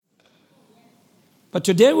But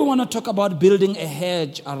today we want to talk about building a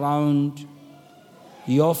hedge around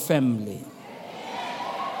your family.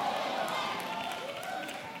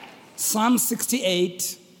 Psalm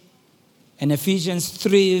 68 and Ephesians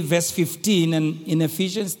 3 verse 15. And in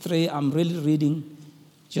Ephesians 3, I'm really reading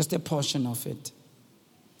just a portion of it.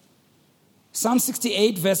 Psalm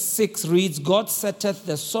 68 verse 6 reads, God setteth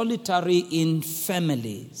the solitary in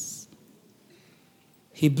families.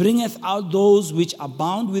 He bringeth out those which are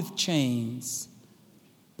bound with chains,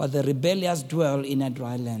 but the rebellious dwell in a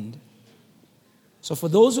dry land. So for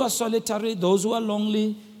those who are solitary, those who are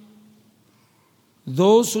lonely,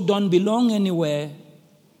 those who don't belong anywhere,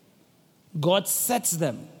 God sets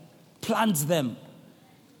them, plants them,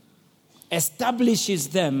 establishes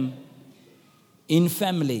them in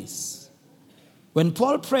families. When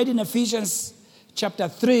Paul prayed in Ephesians chapter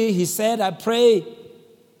 3, he said, I pray,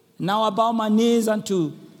 now I bow my knees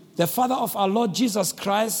unto the Father of our Lord Jesus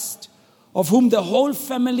Christ, of whom the whole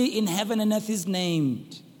family in heaven and earth is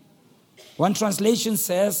named. One translation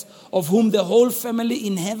says, of whom the whole family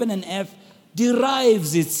in heaven and earth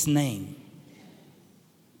derives its name.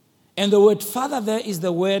 And the word Father there is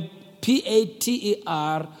the word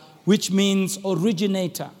Pater, which means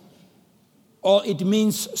originator, or it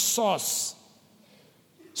means source.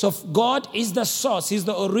 So God is the source, He's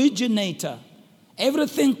the originator.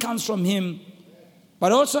 Everything comes from Him.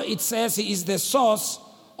 But also it says He is the source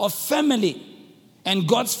of family. And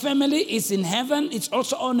God's family is in heaven, it's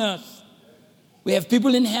also on earth. We have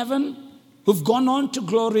people in heaven who've gone on to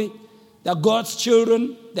glory. They're God's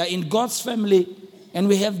children, they're in God's family. And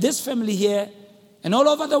we have this family here, and all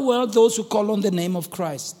over the world, those who call on the name of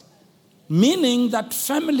Christ. Meaning that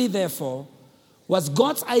family, therefore, was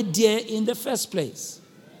God's idea in the first place.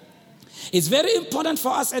 It's very important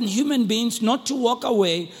for us and human beings not to walk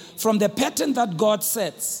away from the pattern that God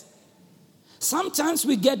sets. Sometimes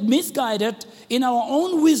we get misguided in our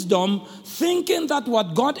own wisdom, thinking that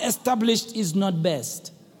what God established is not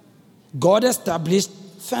best. God established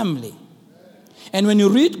family. And when you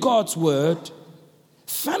read God's word,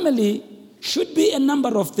 family should be a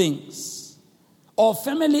number of things. Or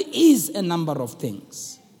family is a number of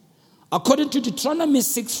things. According to Deuteronomy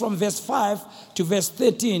 6 from verse 5 to verse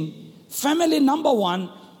 13, family number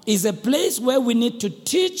 1 is a place where we need to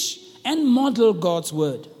teach and model God's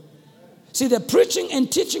word. See, the preaching and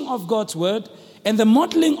teaching of God's word and the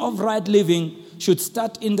modeling of right living should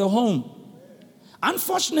start in the home.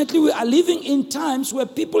 Unfortunately, we are living in times where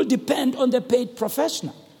people depend on the paid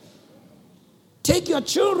professional. Take your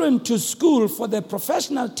children to school for the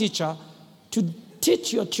professional teacher to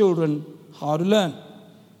teach your children how to learn.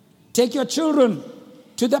 Take your children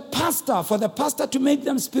to the pastor for the pastor to make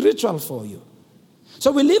them spiritual for you.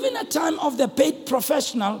 So we live in a time of the paid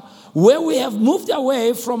professional where we have moved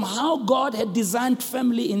away from how God had designed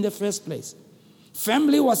family in the first place.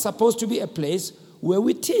 Family was supposed to be a place where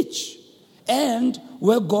we teach and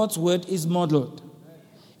where God's word is modeled.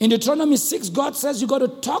 In Deuteronomy 6, God says you got to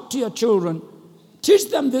talk to your children. Teach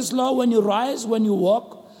them this law when you rise, when you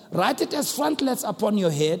walk. Write it as frontlets upon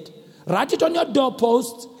your head. Write it on your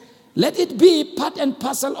doorposts. Let it be part and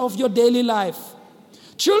parcel of your daily life.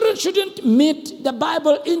 Children shouldn't meet the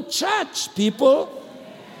Bible in church, people.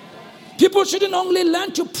 People shouldn't only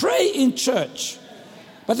learn to pray in church,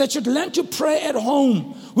 but they should learn to pray at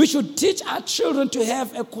home. We should teach our children to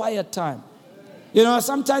have a quiet time. You know,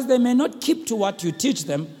 sometimes they may not keep to what you teach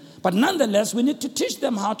them, but nonetheless, we need to teach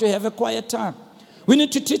them how to have a quiet time. We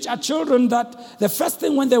need to teach our children that the first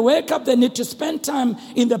thing when they wake up, they need to spend time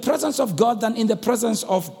in the presence of God than in the presence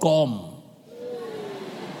of GOM.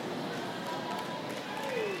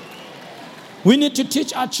 We need to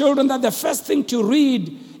teach our children that the first thing to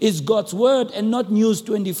read is God's word and not News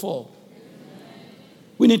 24.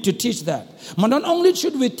 We need to teach that. But not only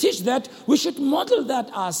should we teach that, we should model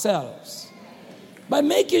that ourselves by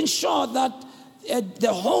making sure that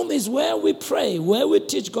the home is where we pray, where we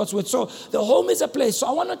teach God's word. So the home is a place. So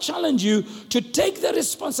I want to challenge you to take the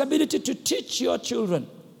responsibility to teach your children.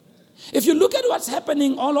 If you look at what's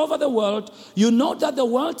happening all over the world, you know that the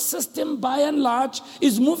world system, by and large,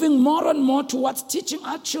 is moving more and more towards teaching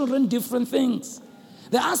our children different things.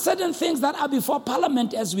 There are certain things that are before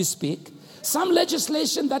Parliament as we speak. Some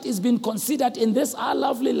legislation that is being considered in this our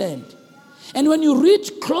lovely land. And when you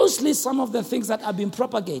read closely some of the things that are being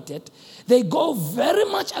propagated, they go very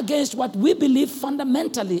much against what we believe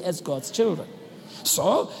fundamentally as God's children.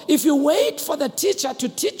 So, if you wait for the teacher to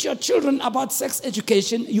teach your children about sex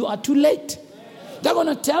education, you are too late. They're going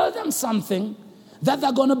to tell them something that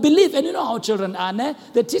they're going to believe. And you know how children are, né?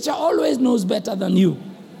 The teacher always knows better than you.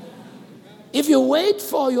 If you wait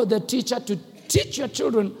for the teacher to teach your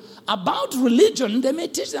children about religion, they may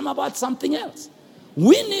teach them about something else.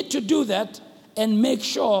 We need to do that and make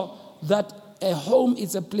sure that a home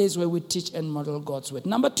is a place where we teach and model God's word.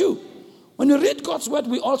 Number 2, when we read God's word,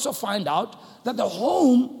 we also find out that the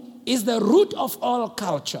home is the root of all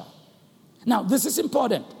culture. Now, this is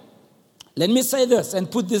important. Let me say this and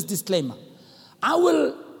put this disclaimer. I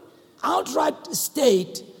will outright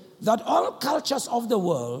state that all cultures of the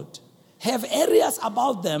world have areas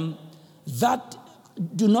about them that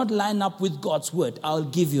do not line up with God's word. I'll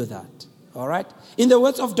give you that. All right? In the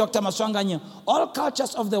words of Dr. Maswanganye, all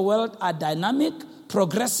cultures of the world are dynamic,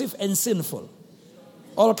 progressive, and sinful.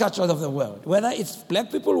 All cultures of the world. Whether it's black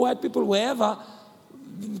people, white people, wherever,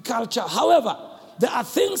 culture. However, there are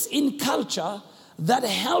things in culture that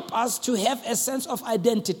help us to have a sense of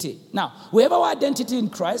identity. Now, we have our identity in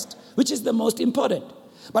Christ, which is the most important.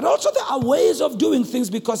 But also there are ways of doing things,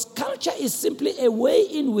 because culture is simply a way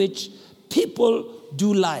in which people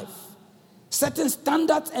do life. Certain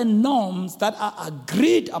standards and norms that are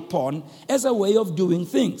agreed upon as a way of doing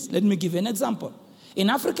things. Let me give you an example. In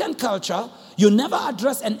African culture, you never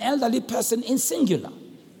address an elderly person in singular.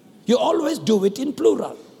 You always do it in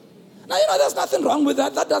plural. Now, there's nothing wrong with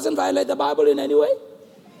that. That doesn't violate the Bible in any way.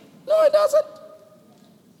 No, it doesn't.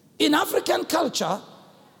 In African culture,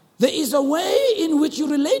 there is a way in which you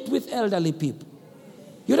relate with elderly people.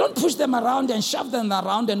 You don't push them around and shove them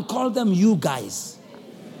around and call them you guys.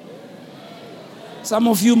 Some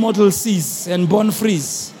of you Model Cs and Born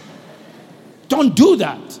Frees. Don't do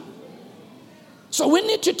that. So we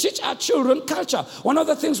need to teach our children culture. One of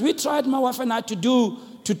the things we tried, my wife and I, to do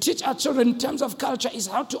to teach our children in terms of culture is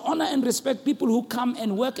how to honor and respect people who come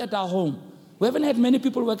and work at our home. We haven't had many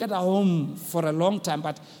people work at our home for a long time,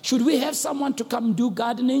 but should we have someone to come do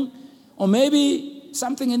gardening or maybe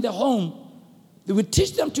something in the home, we would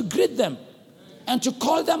teach them to greet them and to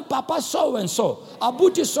call them Papa so-and-so,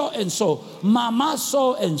 Abuti so-and-so, Mama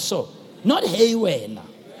so-and-so, not hey wena.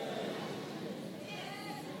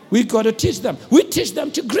 We got to teach them. We teach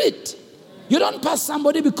them to greet. You don't pass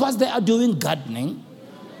somebody because they are doing gardening.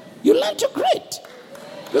 You learn to greet.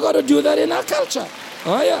 We got to do that in our culture.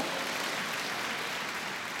 Oh yeah.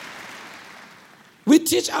 We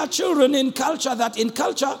teach our children in culture that in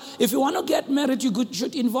culture, if you want to get married, you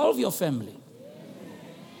should involve your family.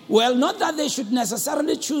 Well, not that they should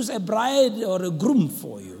necessarily choose a bride or a groom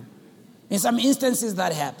for you. In some instances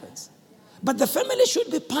that happens. But the family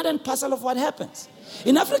should be part and parcel of what happens.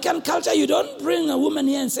 In African culture, you don't bring a woman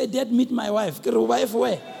here and say, Dad, meet my wife. Wife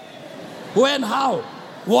where? When, how?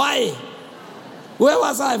 Why? Where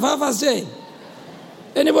was I? Where was Jane?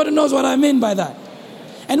 Anybody knows what I mean by that?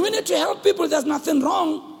 And we need to help people. There's nothing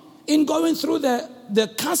wrong in going through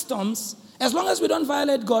the customs as long as we don't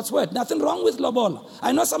violate God's word. Nothing wrong with lobola.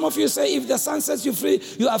 I know some of you say, if the Son sets you free,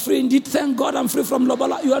 you are free indeed. Thank God I'm free from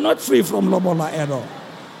lobola. You are not free from lobola at all.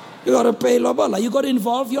 You got to pay lobola. You got to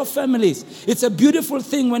involve your families. It's a beautiful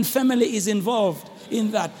thing when family is involved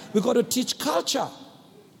in that. We got to teach culture.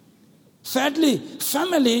 Thirdly,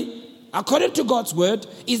 family, according to God's word,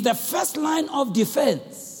 is the first line of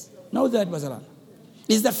defense. Know that, Bazalan.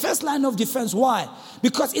 It's the first line of defense. Why?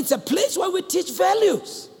 Because it's a place where we teach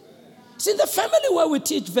values. It's in the family where we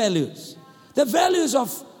teach values. The values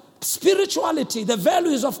of spirituality, the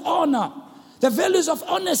values of honor, the values of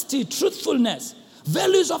honesty, truthfulness,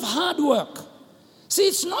 values of hard work. See,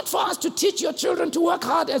 it's not for us to teach your children to work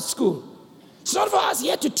hard at school. It's not for us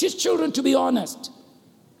here to teach children to be honest.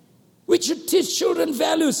 We should teach children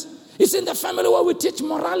values. It's in the family where we teach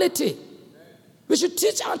morality. We should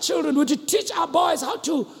teach our children, we should teach our boys how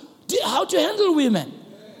to handle women.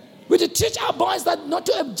 We should teach our boys that not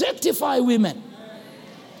to objectify women.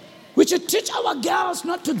 We should teach our girls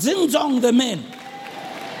not to zing-zong the men.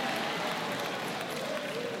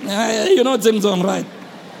 You know zing-zong, right?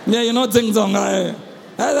 Yeah, you know zing-zong.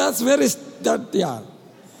 That's very, yeah.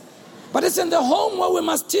 But it's in the home where we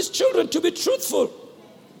must teach children to be truthful.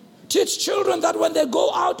 Teach children that when they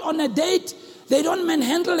go out on a date, they don't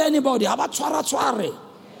manhandle anybody. How about tswara-tsware?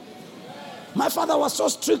 My father was so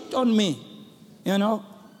strict on me,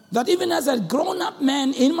 that even as a grown-up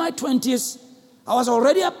man in my 20s, I was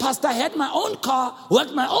already a pastor, had my own car,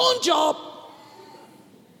 worked my own job.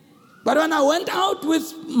 But when I went out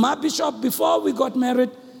with my bishop before we got married,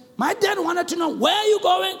 my dad wanted to know, where are you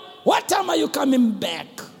going? What time are you coming back?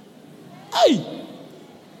 Hey!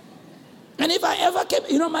 And if I ever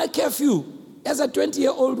came, my curfew as a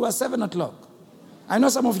 20-year-old was 7 o'clock. I know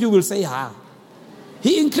some of you will say,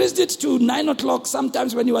 He increased it to 9 o'clock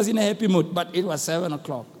sometimes when he was in a happy mood, but it was 7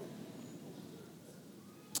 o'clock.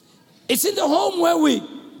 It's in the home where we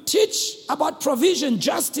teach about provision,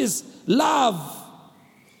 justice, love.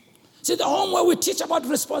 It's in the home where we teach about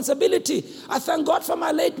responsibility. I thank God for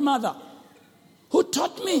my late mother, who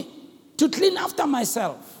taught me to clean after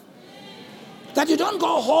myself. That you don't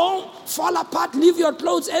go home, fall apart, leave your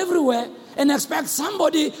clothes everywhere, and expect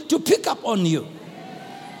somebody to pick up on you.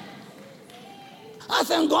 I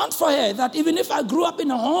thank God for her, that even if I grew up in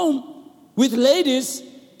a home with ladies,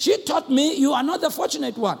 she taught me, you are not the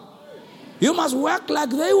fortunate one. You must work like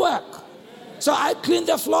they work. So I cleaned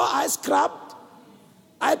the floor, I scrubbed,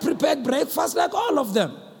 I prepared breakfast like all of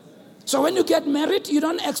them. So when you get married, you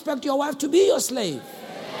don't expect your wife to be your slave.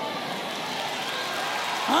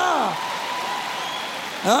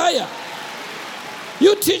 Yeah.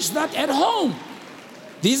 You teach that at home.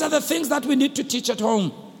 These are the things that we need to teach at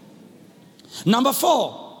home. Number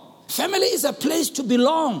 4, family is a place to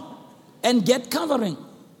belong and get covering.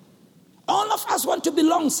 All of us want to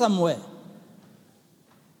belong somewhere.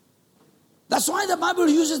 That's why the Bible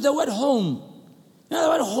uses the word home. You know, the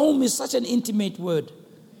word home is such an intimate word.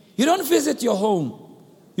 You don't visit your home.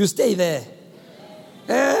 You stay there.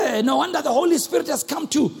 No wonder the Holy Spirit has come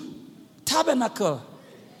to tabernacle.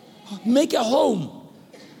 Make a home.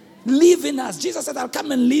 Live in us. Jesus said, I'll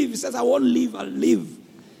come and live. He says, I won't leave, I'll live.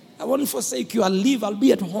 I won't forsake you, I'll live, I'll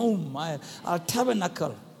be at home. I'll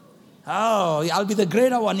tabernacle. I'll be the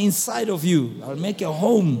greater one inside of you. I'll make a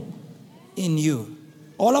home in you.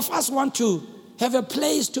 All of us want to have a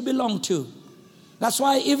place to belong to. That's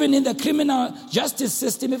why even in the criminal justice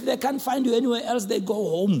system, if they can't find you anywhere else, they go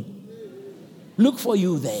home. Look for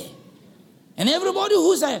you there. And everybody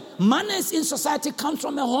who's a menace in society comes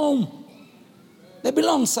from a home. They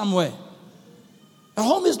belong somewhere. A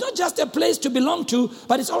home is not just a place to belong to,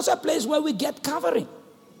 but it's also a place where we get covering.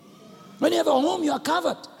 When you have a home, you are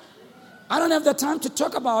covered. I don't have the time to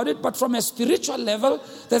talk about it, but from a spiritual level,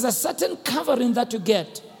 there's a certain covering that you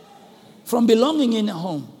get from belonging in a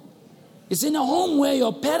home. It's in a home where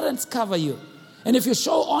your parents cover you. And if you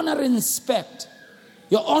show honor and respect,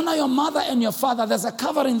 you honor your mother and your father, there's a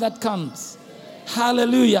covering that comes.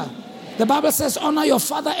 Hallelujah. The Bible says, honor your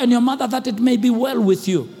father and your mother that it may be well with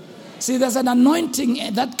you. See, there's an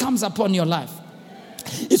anointing that comes upon your life.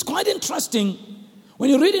 It's quite interesting. When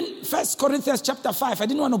you read in 1 Corinthians chapter 5, I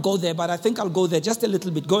didn't want to go there, but I think I'll go there just a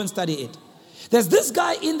little bit. Go and study it. There's this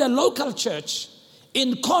guy in the local church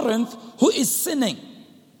in Corinth who is sinning.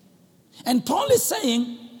 And Paul is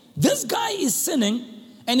saying, this guy is sinning,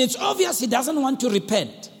 and it's obvious he doesn't want to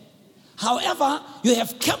repent. However, you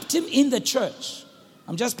have kept him in the church.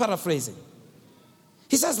 I'm just paraphrasing.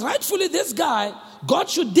 He says, rightfully, this guy, God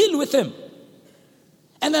should deal with him.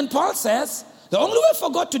 And then Paul says, the only way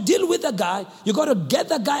for God to deal with the guy, you got to get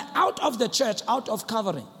the guy out of the church, out of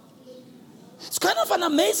covering. It's kind of an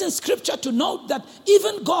amazing scripture to note that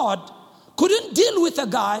even God couldn't deal with a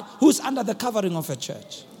guy who's under the covering of a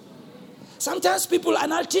church. Sometimes people,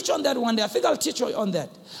 and I'll teach on that one day, I think I'll teach on that.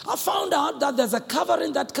 I found out that there's a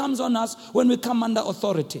covering that comes on us when we come under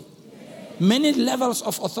authority. Many levels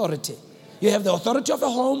of authority. You have the authority of a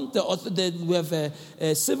home, we have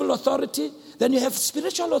a civil authority, then you have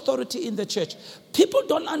spiritual authority in the church. People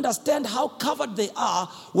don't understand how covered they are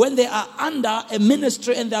when they are under a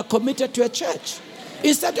ministry and they are committed to a church.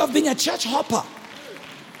 Instead of being a church hopper,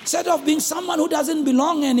 instead of being someone who doesn't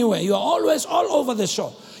belong anywhere, you're always all over the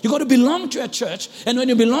show. You got to belong to a church, and when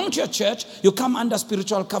you belong to a church, you come under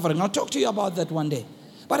spiritual covering. I'll talk to you about that one day.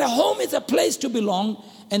 But a home is a place to belong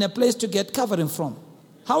and a place to get covering from.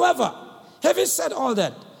 However, having said all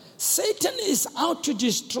that, Satan is out to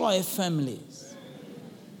destroy families.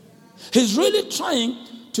 He's really trying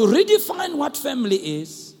to redefine what family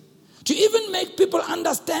is, to even make people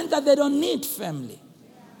understand that they don't need family.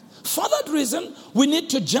 For that reason, we need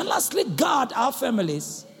to jealously guard our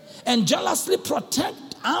families and jealously protect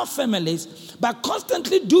our families by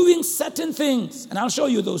constantly doing certain things. And I'll show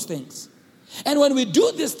you those things. And when we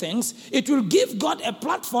do these things, it will give God a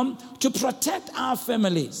platform to protect our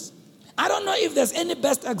families. I don't know if there's any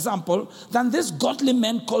best example than this godly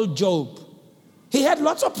man called Job. He had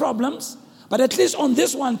lots of problems, but at least on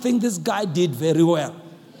this one thing, this guy did very well.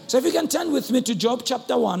 So if you can turn with me to Job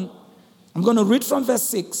chapter 1, I'm going to read from verse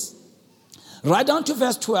 6, right down to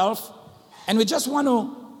verse 12, and we just want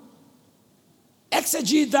to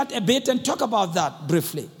exegete that a bit and talk about that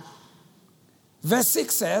briefly. Verse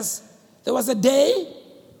 6 says, there was a day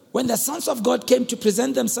when the sons of God came to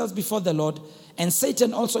present themselves before the Lord, and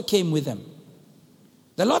Satan also came with them.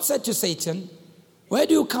 The Lord said to Satan, where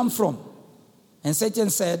do you come from? And Satan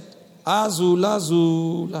said,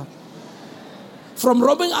 Azula. From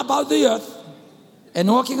roaming about the earth and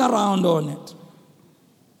walking around on it.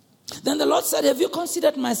 Then the Lord said, have you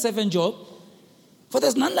considered my servant Job? For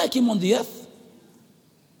there's none like him on the earth.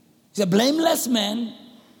 He's a blameless man,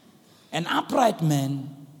 an upright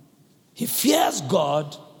man. He fears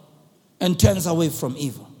God and turns away from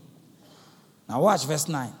evil. Now watch verse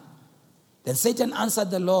 9. Then Satan answered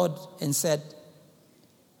the Lord and said,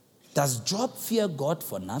 does Job fear God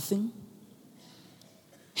for nothing?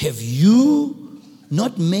 Have you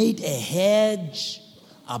not made a hedge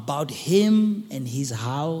about him and his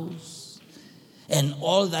house and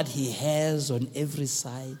all that he has on every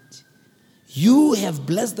side? You have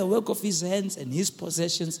blessed the work of his hands, and his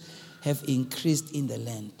possessions have increased in the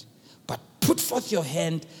land. But put forth your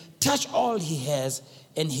hand, touch all he has,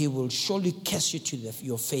 and he will surely curse you to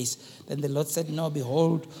your face. Then the Lord said, no,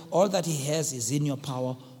 behold, all that he has is in your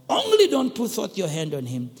power. Only don't put forth your hand on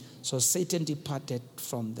him. So Satan departed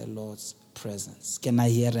from the Lord's presence. Can I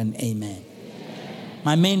hear an amen?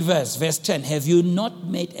 My main verse, verse 10. Have you not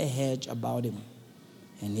made a hedge about him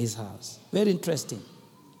and his house? Very interesting.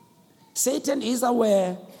 Satan is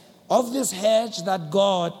aware of this hedge that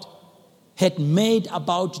God had made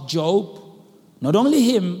about Job. Not only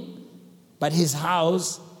him, but his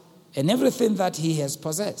house and everything that he has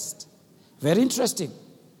possessed. Very interesting.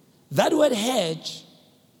 That word hedge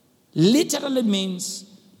literally means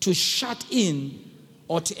to shut in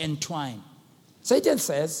or to entwine. Satan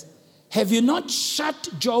says, have you not shut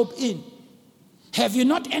Job in? Have you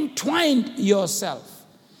not entwined yourself?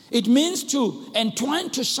 It means to entwine,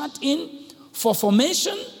 to shut in for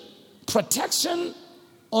formation, protection,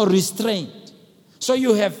 or restraint. So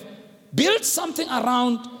you have built something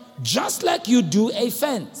around just like you do a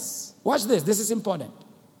fence. Watch this. This is important.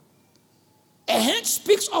 A hedge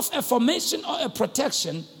speaks of a formation or a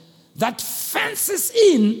protection that fences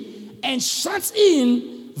in and shuts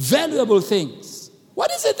in valuable things.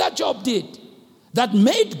 What is it that Job did that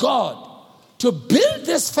made God to build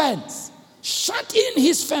this fence, shut in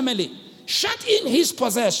his family, shut in his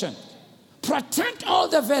possession, protect all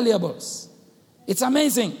the valuables? It's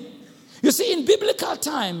amazing. You see, in biblical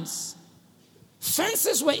times,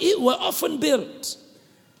 fences were often built,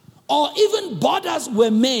 or even borders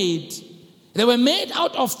were made. They were made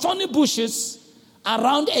out of thorny bushes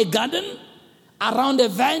around a garden, around a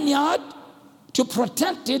vineyard, to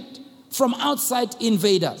protect it from outside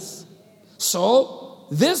invaders. So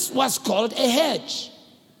this was called a hedge.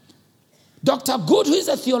 Dr. Good, who is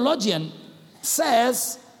a theologian,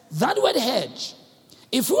 says that word hedge,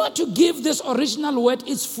 if we were to give this original word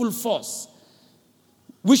its full force,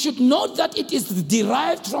 we should note that it is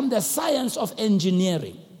derived from the science of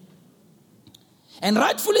engineering. And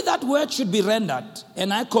rightfully that word should be rendered,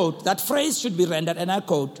 and I quote, that phrase should be rendered, and I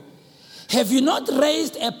quote, have you not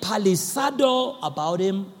raised a palisado about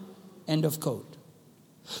him? End of quote.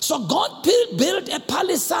 So God built a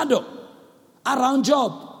palisado around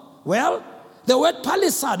Job. Well, the word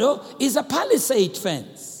palisado is a palisade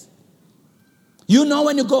fence. You know,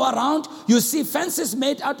 when you go around, you see fences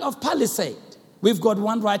made out of palisade. We've got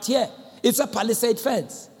one right here. It's a palisade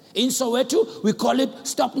fence. In Soweto, we call it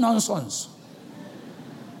stop nonsense.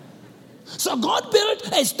 So God built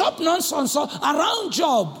a stop nonsense around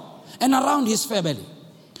Job and around his family.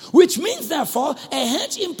 Which means, therefore, a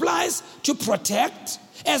hedge implies to protect,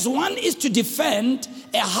 as one is to defend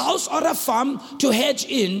a house or a farm to hedge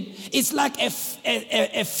in. It's like a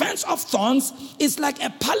fence of thorns. It's like a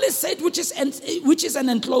palisade, which is an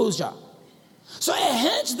enclosure. So a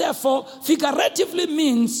hedge, therefore, figuratively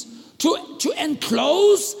means to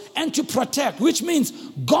enclose and to protect, which means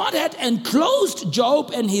God had enclosed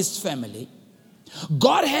Job and his family.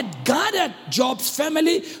 God had guarded Job's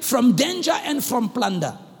family from danger and from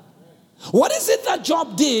plunder. What is it that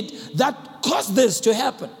Job did that caused this to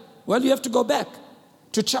happen? Well, you have to go back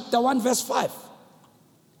to chapter 1, verse 5.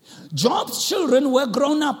 Job's children were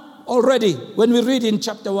grown up already when we read in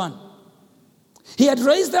chapter 1. He had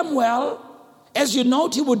raised them well. As you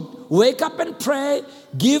note, he would wake up and pray,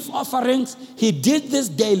 give offerings. He did this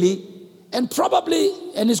daily. And probably,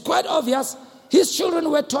 and it's quite obvious, his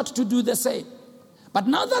children were taught to do the same. But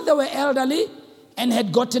now that they were elderly and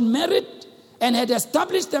had gotten married and had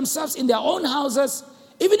established themselves in their own houses,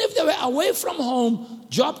 even if they were away from home,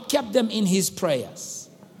 Job kept them in his prayers.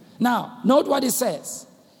 Now, note what it says.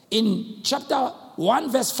 In chapter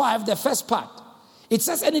 1, verse 5, the first part, it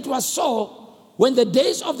says, and it was so, when the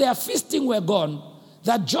days of their feasting were gone,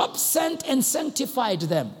 that Job sent and sanctified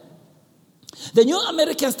them. The New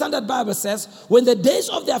American Standard Bible says, when the days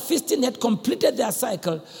of their feasting had completed their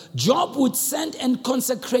cycle, Job would send and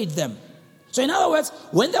consecrate them. So in other words,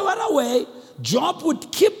 when they were away, Job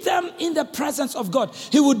would keep them in the presence of God.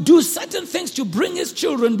 He would do certain things to bring his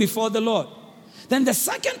children before the Lord. Then the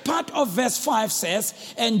second part of verse 5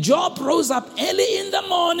 says, and Job rose up early in the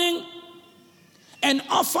morning and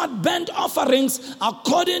offered burnt offerings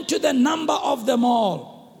according to the number of them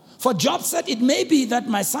all. For Job said, it may be that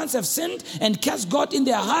my sons have sinned and cast God in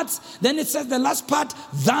their hearts. Then it says the last part,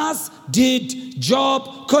 thus did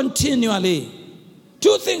Job continually.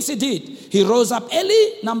 2 things he did. He rose up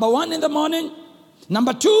early, number 1, in the morning.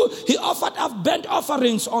 Number 2, he offered up burnt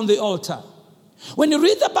offerings on the altar. When you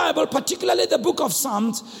read the Bible, particularly the book of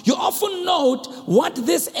Psalms, you often note what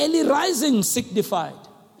this early rising signified.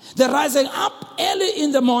 The rising up early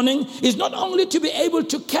in the morning is not only to be able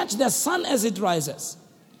to catch the sun as it rises,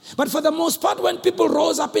 but for the most part, when people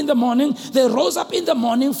rose up in the morning, they rose up in the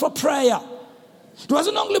morning for prayer. It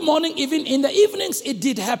wasn't only morning, even in the evenings it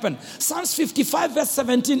did happen. Psalms 55 verse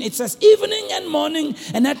 17, it says, evening and morning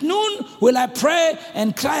and at noon will I pray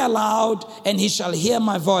and cry aloud, and he shall hear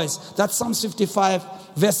my voice. That's Psalms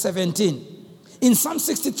 55 verse 17. In Psalm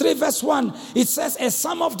 63 verse 1, it says, a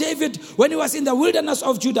psalm of David when he was in the wilderness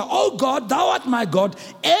of Judah, O God, thou art my God,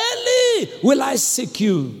 early will I seek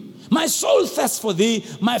you. My soul thirsts for thee,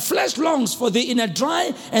 my flesh longs for thee in a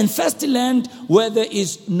dry and thirsty land where there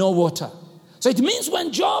is no water. So it means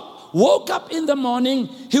when Job woke up in the morning,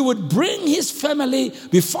 he would bring his family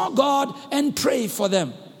before God and pray for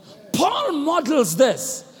them. Paul models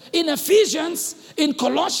this in Ephesians, in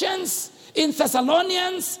Colossians, in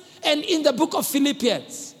Thessalonians, and in the book of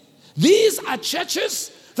Philippians. These are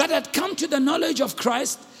churches that had come to the knowledge of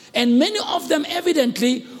Christ, and many of them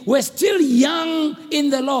evidently were still young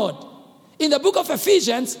in the Lord. In the book of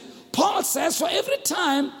Ephesians, Paul says, for every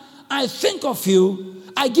time I think of you,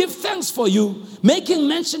 I give thanks for you, making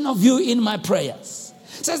mention of you in my prayers.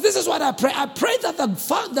 It says, this is what I pray. I pray that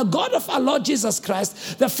the God of our Lord Jesus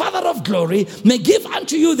Christ, the Father of glory, may give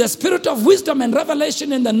unto you the spirit of wisdom and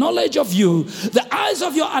revelation in the knowledge of you, the eyes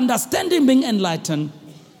of your understanding being enlightened,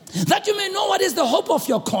 that you may know what is the hope of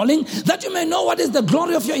your calling, that you may know what is the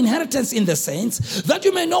glory of your inheritance in the saints, that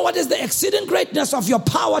you may know what is the exceeding greatness of your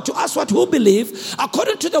power to us who believe,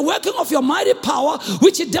 according to the working of your mighty power,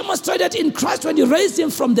 which he demonstrated in Christ when you raised him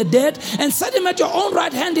from the dead and set him at your own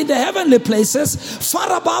right hand in the heavenly places,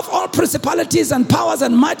 far above all principalities and powers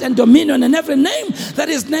and might and dominion and every name that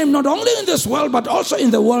is named not only in this world but also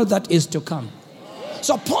in the world that is to come.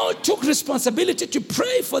 So Paul took responsibility to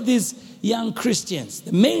pray for these young Christians.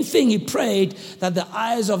 The main thing he prayed, that the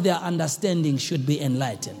eyes of their understanding should be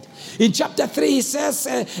enlightened. In chapter 3, he says,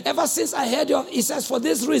 ever since I heard you, he says, for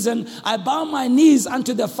this reason, I bow my knees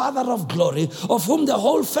unto the Father of glory, of whom the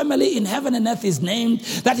whole family in heaven and earth is named,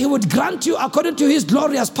 that he would grant you, according to his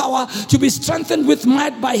glorious power, to be strengthened with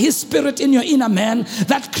might by his Spirit in your inner man,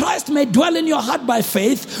 that Christ may dwell in your heart by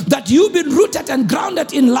faith, that you, being rooted and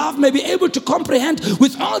grounded in love, may be able to comprehend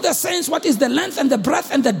with all the saints what is the length and the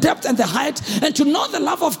breadth and the depth and the height, and to know the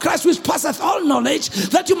love of Christ which passeth all knowledge,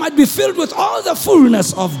 that you might be filled with all the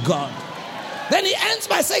fullness of God. Then he ends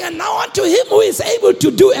by saying, and now unto him who is able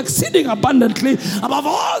to do exceeding abundantly above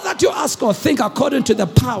all that you ask or think, according to the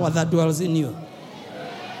power that dwells in you.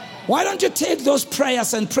 Why don't you take those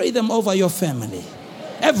prayers and pray them over your family?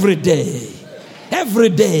 Every day. Every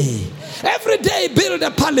day. Every day build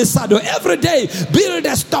a palisade. Every day build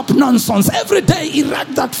a stop nonsense. Every day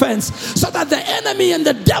erect that fence so that the enemy and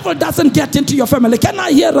the devil doesn't get into your family. Can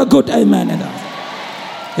I hear a good amen?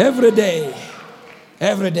 Every day.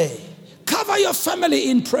 Every day. Cover your family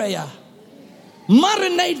in prayer.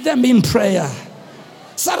 Marinate them in prayer.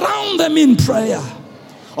 Surround them in prayer.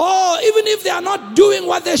 Oh, even if they are not doing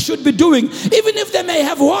what they should be doing, even if they may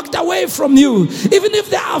have walked away from you, even if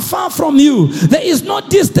they are far from you, there is no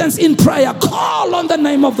distance in prayer. Call on the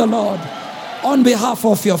name of the Lord on behalf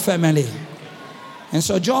of your family. And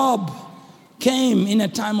so Job came in a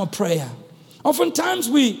time of prayer. Oftentimes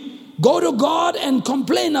we go to God and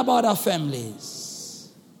complain about our families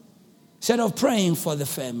instead of praying for the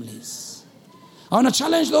families. I want to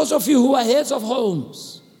challenge those of you who are heads of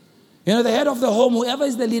homes. You know, the head of the home, whoever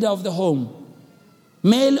is the leader of the home,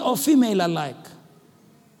 male or female alike.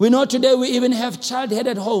 We know today we even have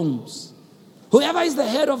child-headed homes. Whoever is the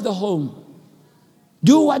head of the home,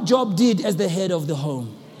 do what Job did as the head of the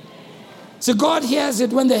home. So God hears it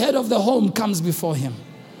when the head of the home comes before him.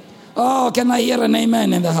 Oh, can I hear an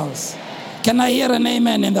amen in the house? Can I hear an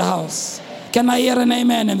amen in the house? Can I hear an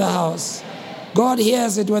amen in the house? God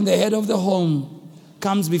hears it when the head of the home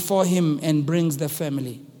comes before him and brings the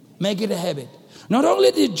family. Make it a habit. Not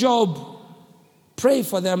only did Job pray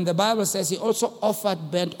for them, the Bible says he also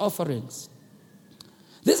offered burnt offerings.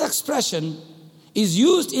 This expression is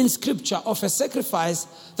used in scripture of a sacrifice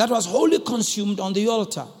that was wholly consumed on the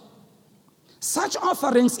altar. Such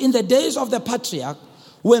offerings in the days of the patriarch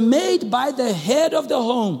were made by the head of the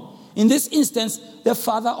home. In this instance, the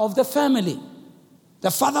father of the family.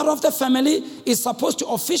 The father of the family is supposed to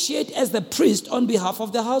officiate as the priest on behalf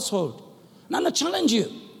of the household. Now I challenge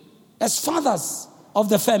you. as fathers of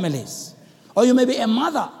the families, or you may be a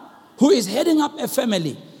mother who is heading up a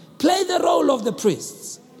family, play the role of the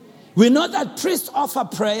priests. We know that priests offer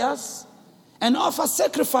prayers and offer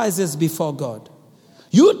sacrifices before God.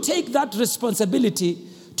 You take that responsibility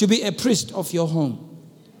to be a priest of your home.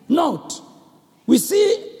 Note, we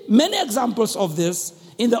see many examples of this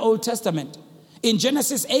in the Old Testament. In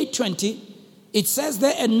Genesis 8:20, it says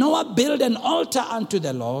there, and Noah built an altar unto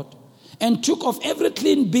the Lord, and took of every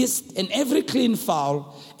clean beast and every clean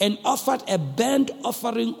fowl, and offered a burnt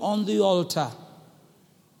offering on the altar.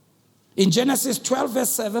 In Genesis 12 verse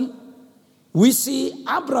 7, we see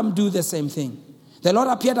Abram do the same thing. The Lord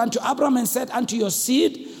appeared unto Abram and said, unto your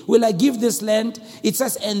seed will I give this land. It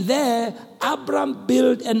says, and there Abram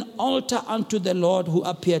built an altar unto the Lord who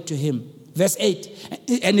appeared to him. Verse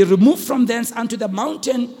 8, and he removed from thence unto the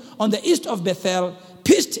mountain on the east of Bethel,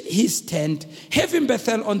 pitched his tent, having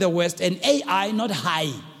Bethel on the west, and Ai, not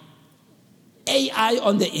high, Ai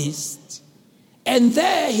on the east. And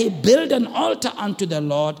there he built an altar unto the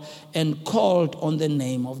Lord and called on the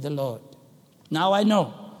name of the Lord. Now I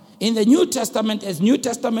know, in the New Testament, as New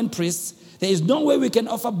Testament priests, there is no way we can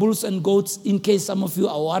offer bulls and goats, in case some of you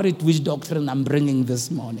are worried which doctrine I'm bringing this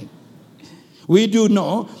morning. We do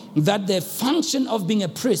know that the function of being a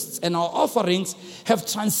priest and our offerings have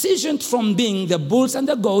transitioned from being the bulls and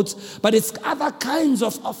the goats, but it's other kinds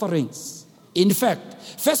of offerings. In fact,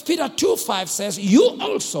 1 Peter 2:5 says, you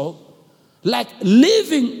also, like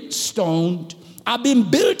living stones, are being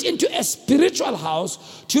built into a spiritual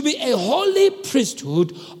house to be a holy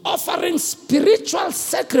priesthood, offering spiritual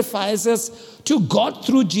sacrifices to God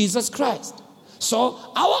through Jesus Christ. So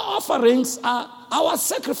our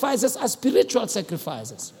sacrifices are spiritual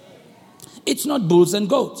sacrifices. It's not bulls and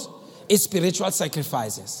goats. It's spiritual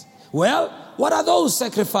sacrifices. Well, what are those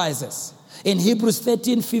sacrifices? In Hebrews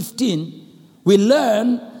 13:15, we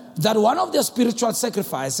learn that one of the spiritual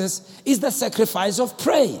sacrifices is the sacrifice of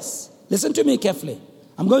praise. Listen to me carefully.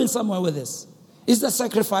 I'm going somewhere with this. It's the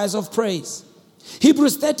sacrifice of praise.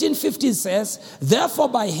 Hebrews 13:15 says, therefore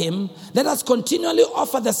by him let us continually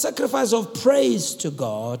offer the sacrifice of praise to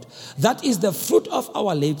God, that is the fruit of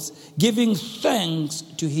our lips, giving thanks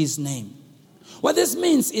to his name. What this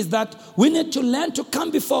means is that we need to learn to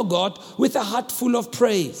come before God with a heart full of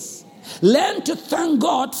praise. Learn to thank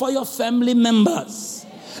God for your family members.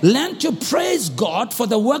 Learn to praise God for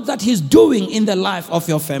the work that he's doing in the life of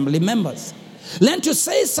your family members. Learn to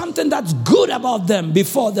say something that's good about them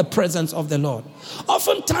before the presence of the Lord.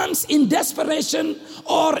 Oftentimes in desperation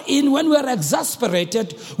or when we're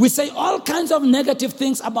exasperated, we say all kinds of negative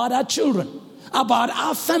things about our children, about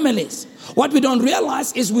our families. What we don't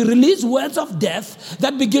realize is we release words of death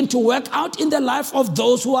that begin to work out in the life of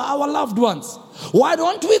those who are our loved ones. Why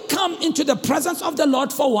don't we come into the presence of the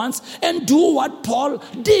Lord for once and do what Paul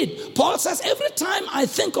did? Paul says, every time I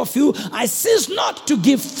think of you, I cease not to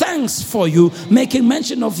give thanks for you, making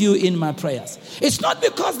mention of you in my prayers. It's not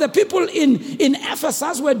because the people in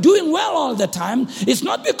Ephesus were doing well all the time. It's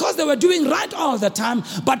not because they were doing right all the time.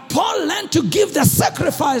 But Paul learned to give the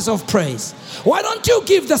sacrifice of praise. Why don't you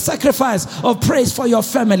give the sacrifice of praise for your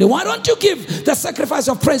family? Why don't you give the sacrifice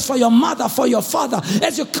of praise for your mother, for your father,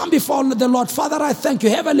 as you come before the Lord? Father, I thank you.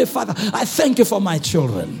 Heavenly Father, I thank you for my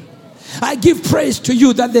children. I give praise to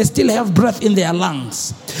you that they still have breath in their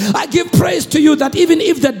lungs. I give praise to you that even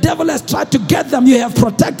if the devil has tried to get them, you have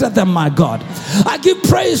protected them, my God. I give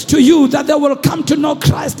praise to you that they will come to know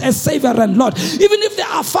Christ as Savior and Lord. Even if they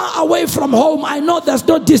are far away from home, I know there's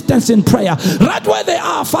no distance in prayer. Right where they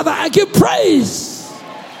are, Father, I give praise.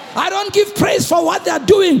 I don't give praise for what they're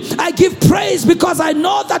doing. I give praise because I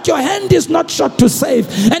know that your hand is not short to save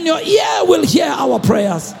and your ear will hear our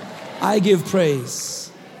prayers. I give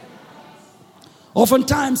praise.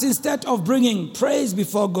 Oftentimes, instead of bringing praise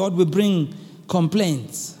before God, we bring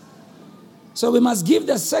complaints. So we must give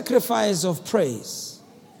the sacrifice of praise.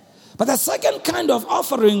 But the second kind of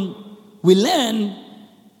offering we learn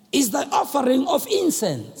is the offering of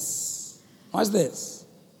incense. What's this?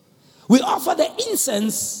 We offer the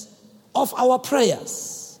incense of our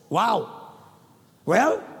prayers. Wow.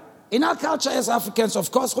 Well, in our culture as Africans,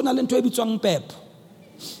 of course,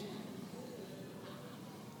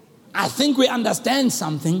 I think we understand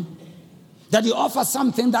something, that you offer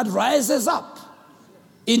something that rises up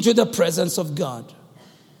into the presence of God.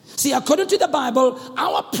 See, according to the Bible,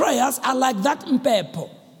 our prayers are like that mpepo.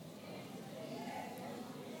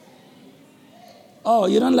 Oh,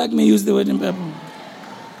 you don't like me use the word mpepo?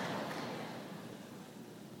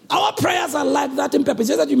 Our prayers are like that in pepper,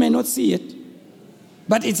 just that you may not see it.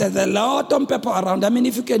 But it's a lot of pepper around. I mean,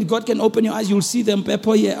 if you can, God can open your eyes, you'll see them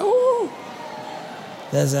pepper here. Oh,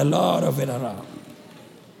 there's a lot of it around.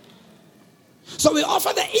 So we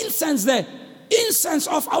offer the incense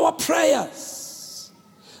of our prayers.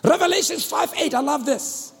 Revelations 5:8, I love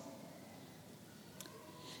this.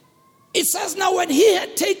 It says, now when he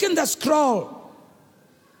had taken the scroll,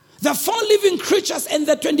 the 4 living creatures and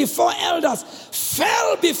the 24 elders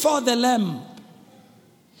fell before the Lamb,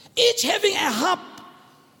 each having a harp,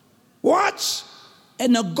 watch,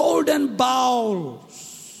 and a golden bowl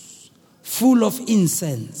full of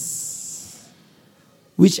incense,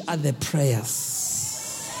 which are the prayers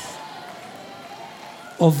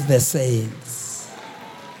of the saints.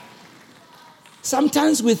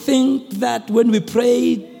 Sometimes we think that when we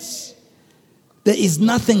prayed, there is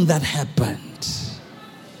nothing that happened.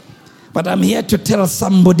 But I'm here to tell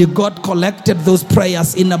somebody, God collected those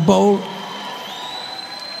prayers in a bowl.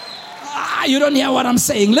 You don't hear what I'm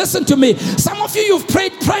saying. Listen to me. Some of you, you've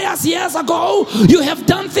prayed prayers years ago. You have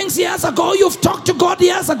done things years ago. You've talked to God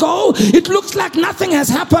years ago. It looks like nothing has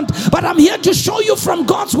happened. But I'm here to show you from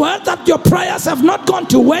God's word that your prayers have not gone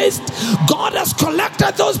to waste. God has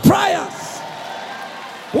collected those prayers.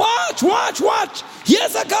 Watch.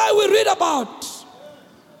 Here's a guy we read about.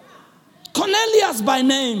 Cornelius by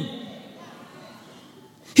name.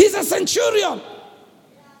 He's a centurion.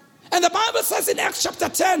 And the Bible says in Acts chapter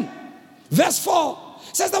 10, verse 4,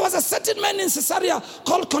 says there was a certain man in Caesarea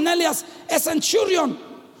called Cornelius, a centurion,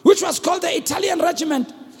 which was called the Italian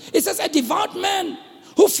regiment. It says a devout man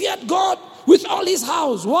who feared God with all his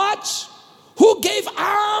house. Watch. Who gave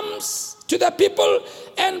alms to the people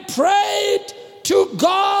and prayed to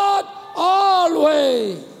God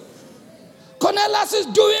always. Cornelius is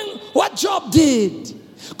doing what Job did.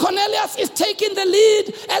 Cornelius is taking the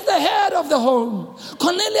lead as the head of the home.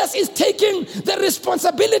 Cornelius is taking the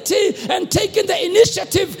responsibility and taking the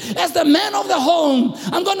initiative as the man of the home.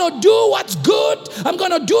 I'm going to do what's good. I'm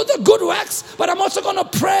going to do the good works, but I'm also going to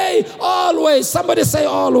pray always. Somebody say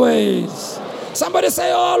always. Somebody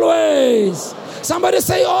say always. Somebody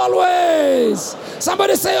say always.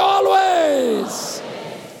 Somebody say always.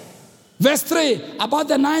 Verse 3, about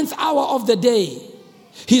the 9th hour of the day,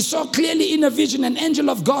 he saw clearly in a vision an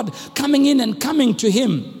angel of God coming in and coming to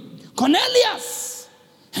him. Cornelius!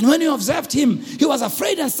 And when he observed him, he was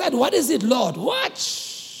afraid and said, what is it, Lord?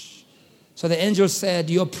 Watch! So the angel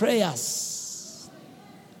said, your prayers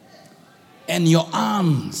and your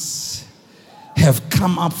alms have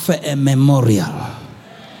come up for a memorial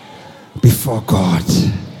before God.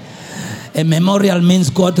 A memorial means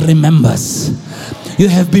God remembers. You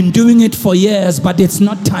have been doing it for years, but it's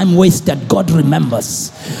not time wasted. God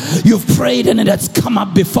remembers. You've prayed and it has come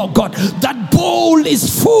up before God. That bowl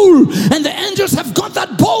is full, and the angels have got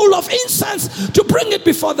that bowl of incense to bring it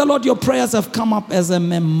before the Lord. Your prayers have come up as a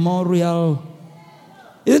memorial.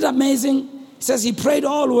 Isn't it amazing? It says he prayed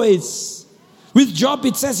always. With Job,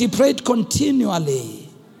 it says he prayed continually.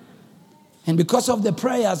 And because of the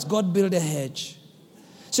prayers, God built a hedge.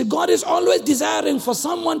 So God is always desiring for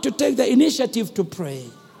someone to take the initiative to pray.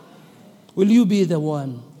 Will you be the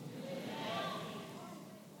one?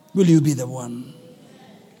 Will you be the one?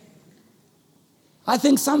 I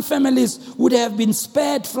think some families would have been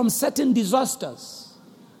spared from certain disasters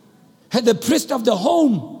had the priest of the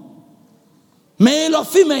home, male or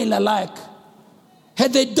female alike,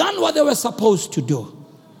 had they done what they were supposed to do.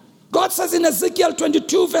 God says in Ezekiel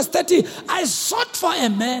 22 verse 30, I sought for a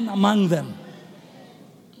man among them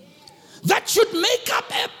that should make up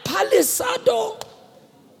a palisado.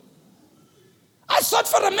 I sought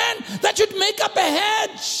for a man that should make up a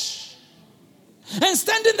hedge and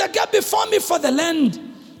stand in the gap before me for the land,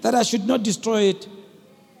 that I should not destroy it,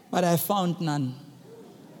 but I found none.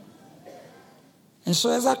 And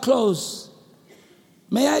so as I close,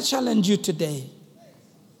 may I challenge you today.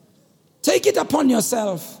 Take it upon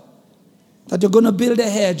yourself that you're going to build a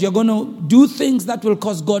hedge. You're going to do things that will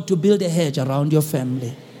cause God to build a hedge around your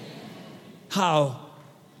family. How?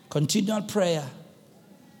 Continual prayer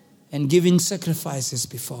and giving sacrifices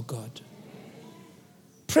before God.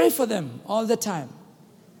 Pray for them all the time.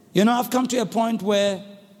 You know, I've come to a point where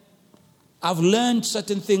I've learned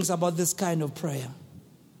certain things about this kind of prayer.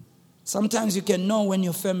 Sometimes you can know when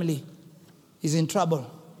your family is in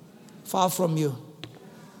trouble, far from you.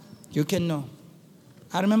 You can know.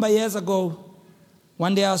 I remember years ago,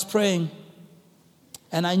 one day I was praying,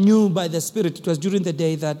 and I knew by the Spirit, it was during the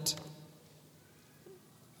day, that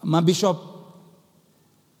my bishop,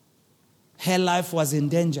 her life was in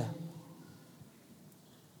danger.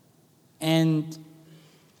 And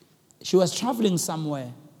she was traveling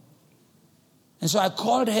somewhere. And so I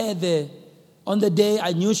called her on the day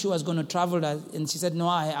I knew she was going to travel. And she said, no,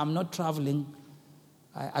 I'm not traveling.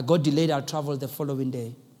 I got delayed. I'll travel the following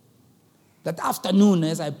day. That afternoon,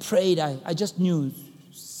 as I prayed, I just knew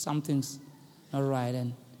something's All right.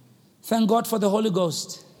 And thank God for the Holy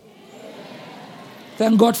Ghost.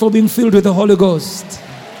 Thank God for being filled with the Holy Ghost.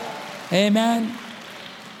 Amen.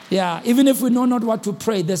 Yeah, even if we know not what to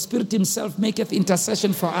pray, the Spirit himself maketh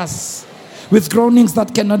intercession for us with groanings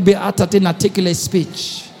that cannot be uttered in articulate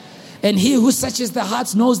speech. And he who searches the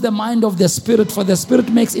hearts knows the mind of the Spirit, for the Spirit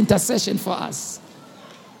makes intercession for us.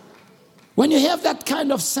 When you have that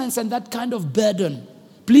kind of sense and that kind of burden,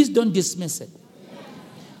 please don't dismiss it.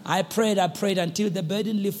 I prayed until the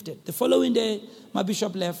burden lifted. The following day, my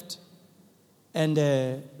bishop left, and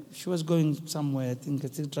she was going somewhere. I think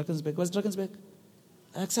it's Drakensberg. Was Drakensberg?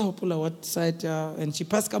 I asked her what side, and she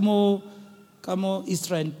passed Kamo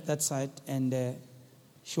East Rand, that side, and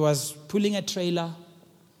she was pulling a trailer,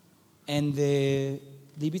 and the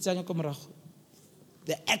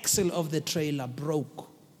axle of the trailer broke,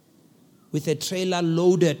 with a trailer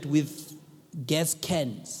loaded with gas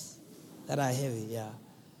cans that are heavy, yeah.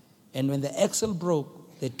 And when the axle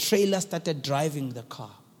broke, the trailer started driving the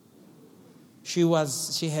car. She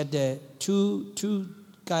had two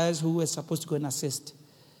guys who were supposed to go and assist,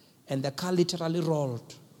 and the car literally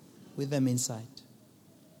rolled with them inside.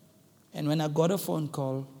 And when I got a phone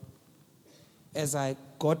call, as I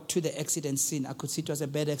got to the accident scene, I could see it was a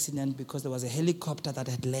bad accident because there was a helicopter that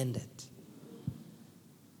had landed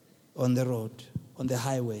on the road, on the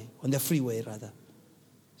highway, on the freeway rather.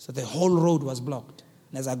 So the whole road was blocked.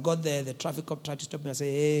 And as I got there, the traffic cop tried to stop me. I said,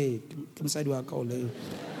 hey, come inside your car.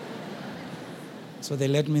 So they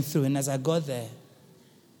let me through. And as I got there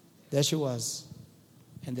she was.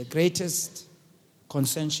 And the greatest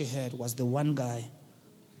concern she had was the one guy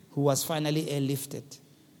who was finally airlifted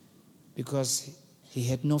because he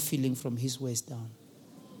had no feeling from his waist down.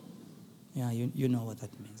 Yeah, you know what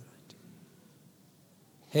that means, right?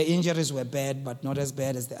 Her injuries were bad, but not as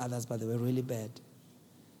bad as the others, but they were really bad.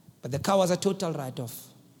 But the car was a total write-off.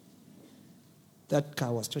 That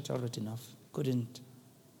car was total written off. Couldn't.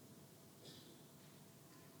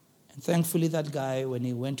 And thankfully that guy, when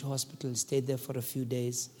he went to hospital, stayed there for a few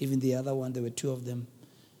days. Even the other one, there were two of them.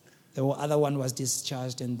 The other one was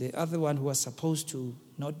discharged, and the other one who was supposed to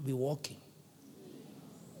not be walking,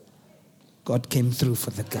 God came through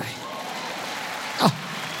for the guy. Oh.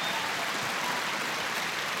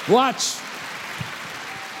 Watch.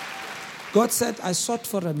 God said, I sought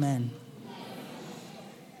for a man.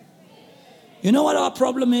 You know what our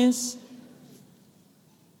problem is?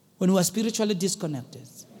 When we are spiritually disconnected.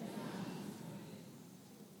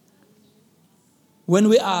 When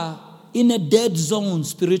we are in a dead zone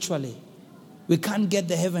spiritually, we can't get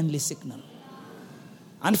the heavenly signal.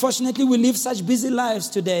 Unfortunately, we live such busy lives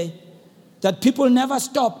today that people never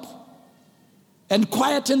stop and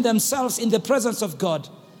quieten themselves in the presence of God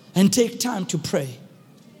and take time to pray.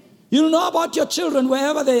 You know about your children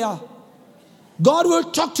wherever they are. God will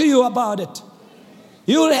talk to you about it.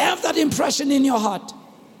 You will have that impression in your heart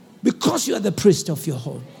because you are the priest of your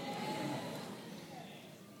home.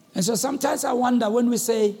 And so sometimes I wonder when we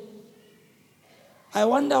say, I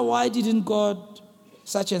wonder why didn't God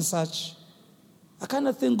such and such. I kind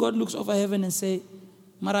of think God looks over heaven and say,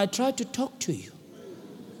 but I tried to talk to you.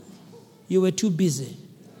 You were too busy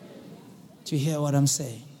to hear what I'm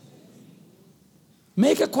saying.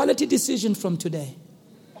 Make a quality decision from today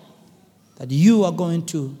that you are going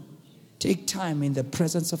to take time in the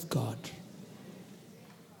presence of God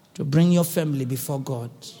to bring your family before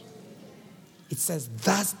God. It says,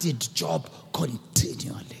 thus did Job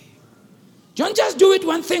continually. Don't just do it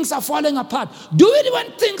when things are falling apart. Do it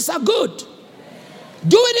when things are good.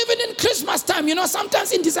 Do it even in Christmas time. You know,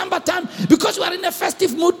 sometimes in December time, because we are in a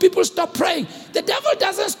festive mood, people stop praying. The devil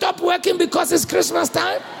doesn't stop working because it's Christmas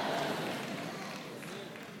time.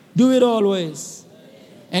 Do it always.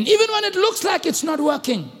 And even when it looks like it's not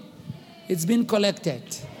working, it's been collected.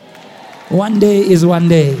 One day is one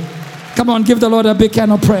day. Come on, give the Lord a big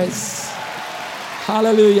hand of praise.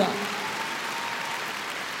 Hallelujah.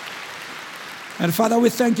 And Father, we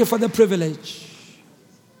thank you for the privilege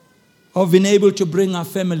of being able to bring our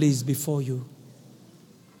families before you.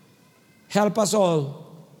 Help us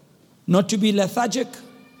all not to be lethargic.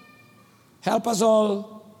 Help us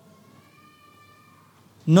all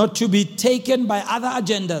not to be taken by other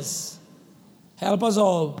agendas. Help us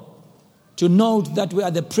all to note that we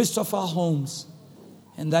are the priests of our homes,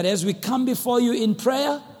 and that as we come before you in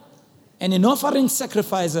prayer and in offering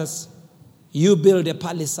sacrifices, you build a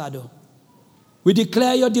palisade. We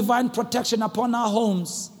declare your divine protection upon our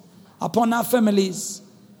homes, upon our families.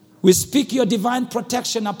 We speak your divine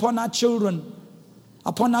protection upon our children,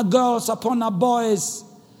 upon our girls, upon our boys,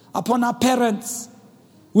 upon our parents.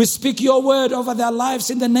 We speak your word over their lives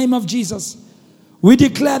in the name of Jesus. We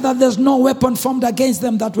declare that there's no weapon formed against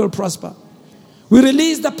them that will prosper. We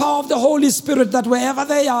release the power of the Holy Spirit that wherever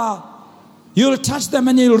they are, you'll touch them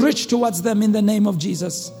and you'll reach towards them in the name of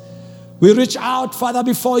Jesus. We reach out, Father,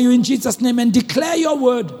 before you in Jesus' name and declare your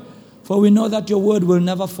word, for we know that your word will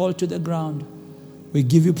never fall to the ground. We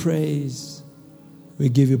give you praise. We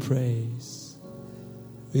give you praise.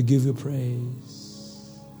 We give you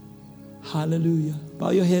praise. Hallelujah. Bow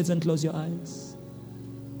your heads and close your eyes.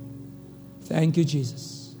 Thank you,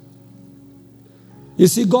 Jesus. You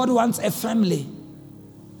see, God wants a family.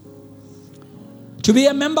 To be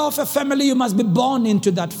a member of a family, you must be born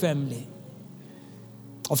into that family.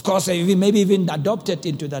 Of course, maybe even adopted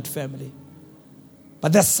into that family.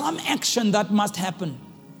 But there's some action that must happen.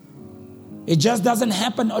 It just doesn't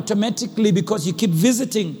happen automatically because you keep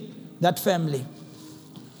visiting that family.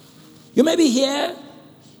 You may be here,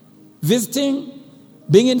 visiting,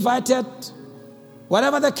 being invited,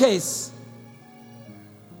 whatever the case.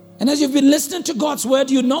 And as you've been listening to God's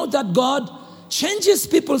word, you know that God changes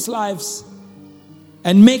people's lives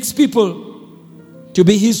and makes people to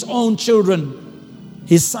be his own children,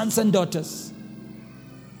 his sons and daughters.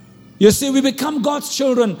 You see, we become God's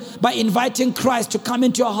children by inviting Christ to come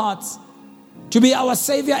into our hearts, to be our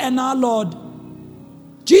Savior and our Lord.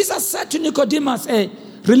 Jesus said to Nicodemus, a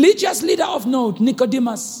religious leader of note,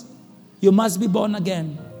 Nicodemus, you must be born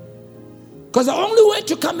again. Because the only way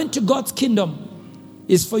to come into God's kingdom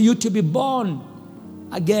is for you to be born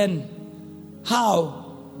again. How?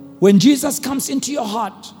 When Jesus comes into your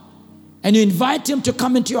heart and you invite him to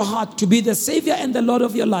come into your heart to be the Savior and the Lord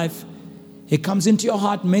of your life, he comes into your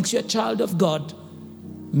heart, makes you a child of God,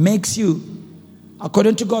 makes you,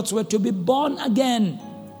 according to God's word, to be born again.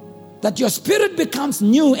 That your spirit becomes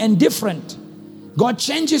new and different. God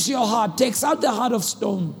changes your heart, takes out the heart of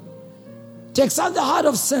stone, takes out the heart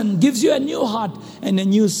of sin, gives you a new heart and a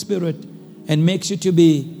new spirit, and makes you to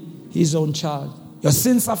be his own child. Your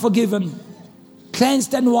sins are forgiven,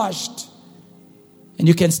 cleansed and washed. And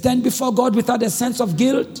you can stand before God without a sense of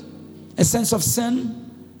guilt, a sense of sin,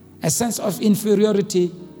 a sense of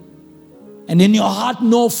inferiority. And in your heart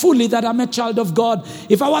know fully that I'm a child of God.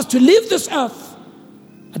 If I was to leave this earth,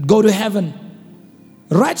 I'd go to heaven.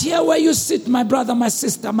 Right here where you sit, my brother, my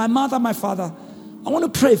sister, my mother, my father, I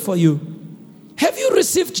want to pray for you. Have you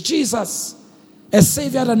received Jesus as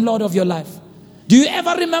Savior and Lord of your life? Do you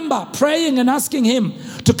ever remember praying and asking him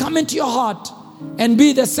to come into your heart and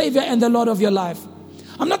be the Savior and the Lord of your life?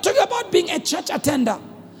 I'm not talking about being a church attender.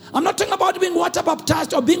 I'm not talking about being water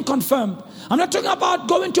baptized or being confirmed. I'm not talking about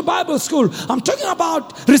going to Bible school. I'm talking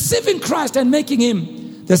about receiving Christ and making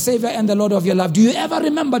him the Savior and the Lord of your life. Do you ever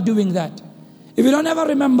remember doing that? If you don't ever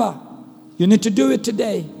remember, you need to do it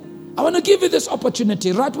today. I want to give you this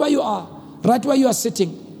opportunity right where you are, right where you are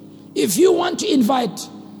sitting. If you want to invite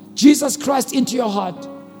Jesus Christ into your heart,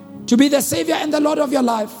 to be the Savior and the Lord of your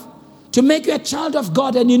life, to make you a child of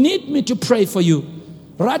God, and you need me to pray for you,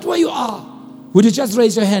 right where you are, would you just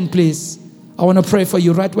raise your hand, please? I want to pray for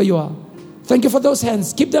you right where you are. Thank you for those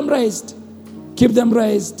hands. Keep them raised. Keep them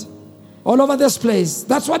raised. All over this place.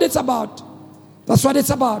 That's what it's about. That's what it's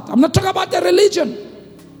about. I'm not talking about a religion.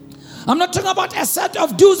 I'm not talking about a set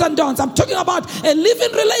of do's and don'ts. I'm talking about a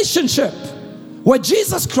living relationship where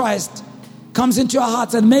Jesus Christ comes into our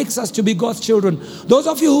hearts and makes us to be God's children. Those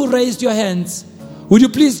of you who raised your hands, would you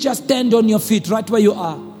please just stand on your feet right where you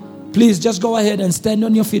are? Please just go ahead and stand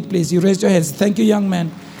on your feet, please. You raised your hands. Thank you, young man.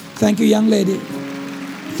 Thank you, young lady.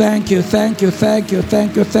 Thank you, thank you, thank you,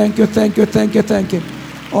 thank you, thank you, thank you, thank you, thank you.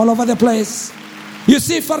 All over the place. You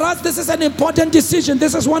see, for us, this is an important decision.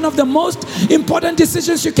 This is one of the most important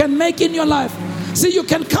decisions you can make in your life. See, you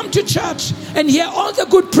can come to church and hear all the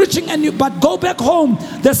good preaching, but go back home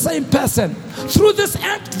the same person. Through this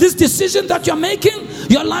act, this decision that you're making,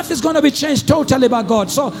 your life is going to be changed totally by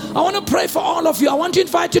God. So I want to pray for all of you. I want to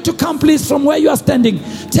invite you to come, please, from where you are standing.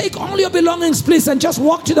 Take all your belongings, please, and just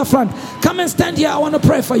walk to the front. Come and stand here. I want to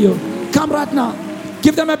pray for you. Come right now.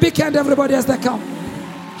 Give them a big hand, everybody, as they come.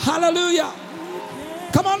 Hallelujah.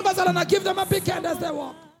 Come on, Bazalana, give them a big hand as they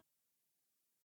walk.